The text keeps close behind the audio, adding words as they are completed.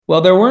Well,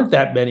 there weren't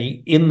that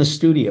many in the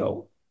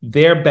studio.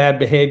 Their bad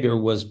behavior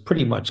was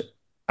pretty much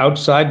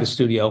outside the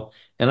studio,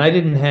 and I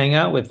didn't hang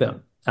out with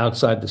them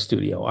outside the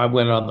studio. I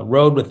went on the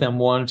road with them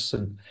once,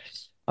 and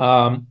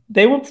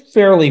they were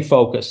fairly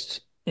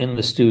focused in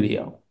the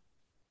studio.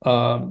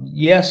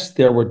 Yes,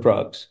 there were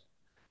drugs,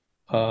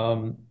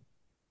 um,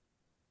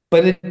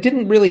 but it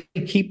didn't really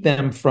keep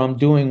them from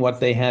doing what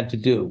they had to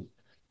do.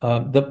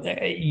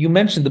 You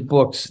mentioned the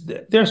books.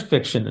 There's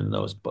fiction in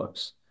those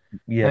books,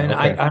 Yeah, and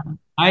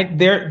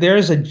okay.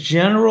 there's a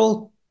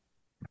general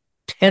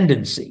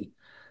tendency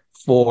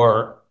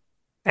for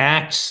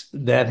acts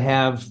that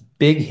have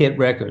big hit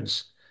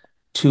records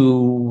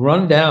to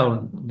run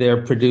down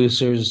their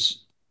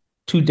producers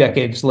 2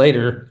 decades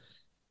later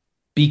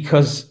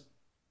because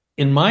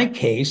in my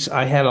case,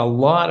 I had a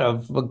lot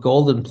of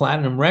gold and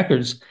platinum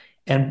records,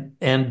 and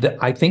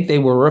I think they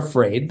were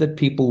afraid that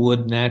people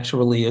would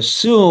naturally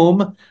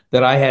assume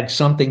that I had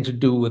something to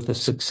do with the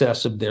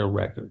success of their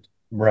record,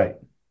 Right.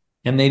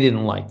 and they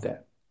didn't like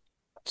that.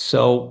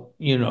 So,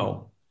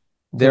 So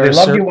there they are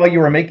loved you certain, while you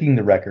were making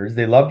the records.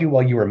 They loved you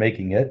while you were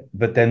making it,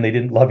 but then they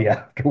didn't love you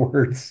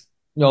afterwards.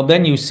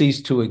 then you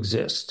cease to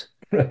exist.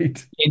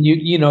 Right. And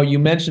you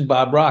mentioned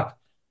Bob Rock.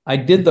 I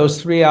did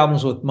those 3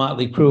 albums with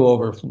Motley Crue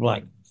over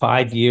like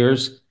 5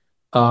 years.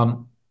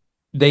 Um,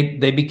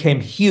 they became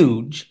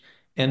huge,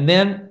 and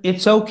then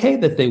it's okay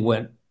that they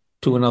went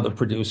to another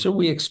producer.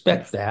 We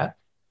expect that.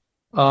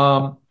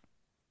 Um,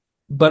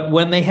 but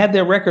when they had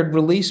their record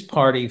release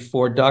party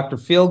for Dr.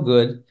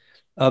 Feelgood,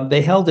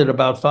 they held it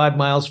about 5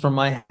 miles from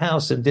my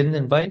house and didn't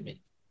invite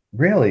me.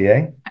 Really,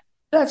 eh?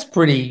 That's Yeah,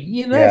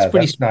 pretty that's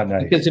special not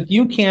nice. because if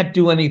you can't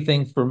do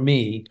anything for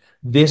me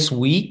this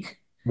week,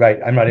 Right.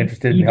 I'm not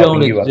interested in you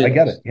helping don't you out. I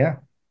get it. exist. Yeah.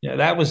 Yeah,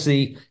 that was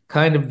the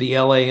kind of the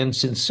LA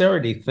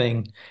insincerity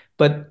thing,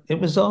 but it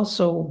was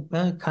also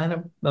kind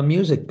of a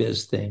music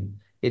biz thing.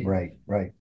 It Right. Right.